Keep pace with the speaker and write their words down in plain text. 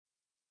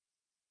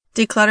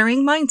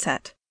Decluttering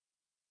Mindset.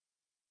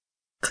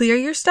 Clear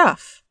your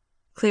stuff.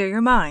 Clear your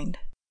mind.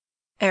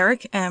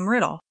 Eric M.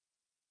 Riddle.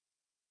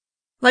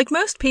 Like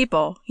most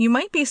people, you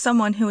might be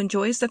someone who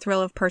enjoys the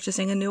thrill of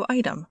purchasing a new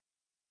item.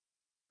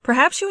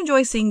 Perhaps you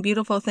enjoy seeing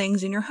beautiful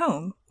things in your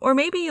home, or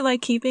maybe you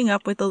like keeping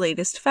up with the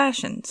latest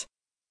fashions.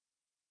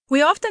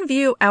 We often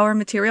view our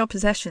material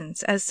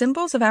possessions as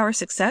symbols of our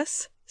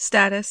success,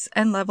 status,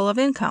 and level of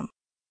income.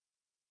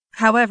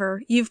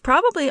 However, you've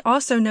probably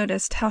also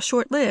noticed how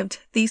short-lived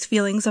these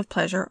feelings of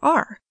pleasure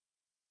are.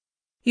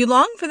 You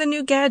long for the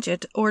new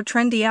gadget or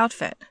trendy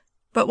outfit,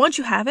 but once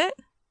you have it,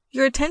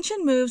 your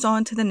attention moves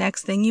on to the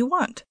next thing you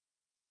want.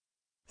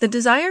 The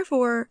desire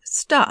for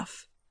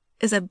stuff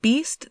is a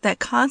beast that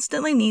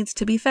constantly needs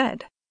to be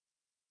fed.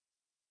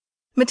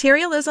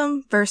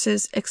 Materialism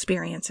versus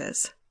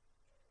experiences.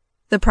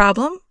 The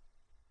problem?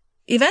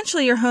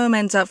 Eventually your home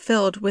ends up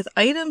filled with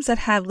items that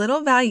have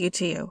little value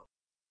to you.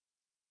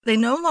 They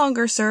no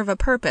longer serve a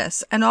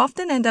purpose and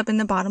often end up in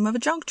the bottom of a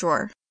junk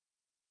drawer.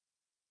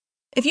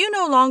 If you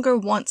no longer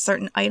want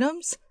certain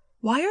items,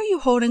 why are you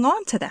holding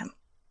on to them?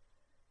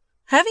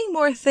 Having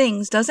more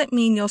things doesn't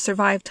mean you'll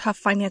survive tough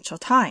financial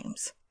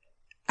times.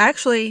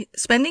 Actually,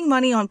 spending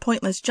money on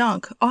pointless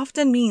junk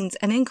often means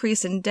an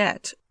increase in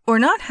debt or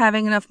not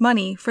having enough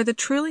money for the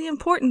truly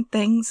important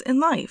things in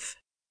life.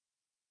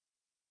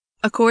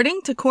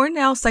 According to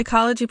Cornell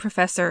psychology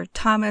professor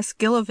Thomas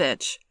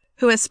Gilovich,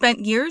 who has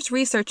spent years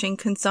researching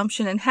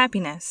consumption and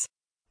happiness,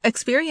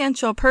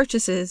 experiential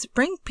purchases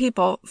bring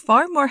people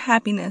far more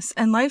happiness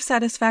and life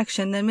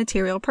satisfaction than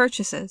material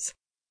purchases.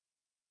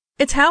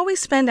 It's how we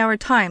spend our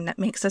time that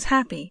makes us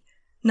happy,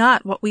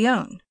 not what we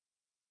own.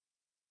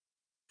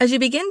 As you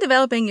begin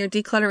developing your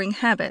decluttering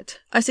habit,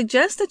 I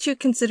suggest that you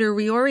consider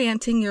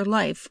reorienting your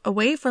life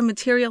away from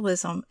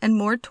materialism and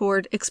more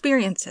toward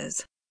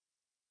experiences.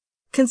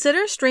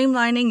 Consider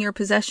streamlining your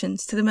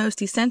possessions to the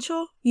most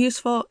essential,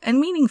 useful, and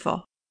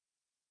meaningful.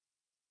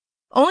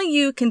 Only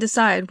you can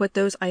decide what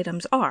those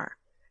items are,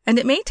 and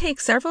it may take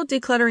several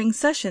decluttering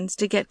sessions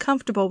to get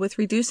comfortable with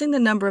reducing the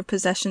number of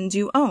possessions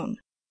you own.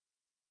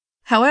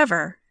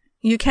 However,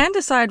 you can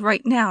decide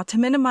right now to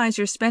minimize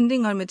your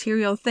spending on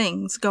material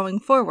things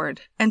going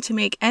forward and to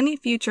make any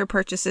future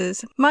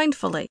purchases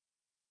mindfully.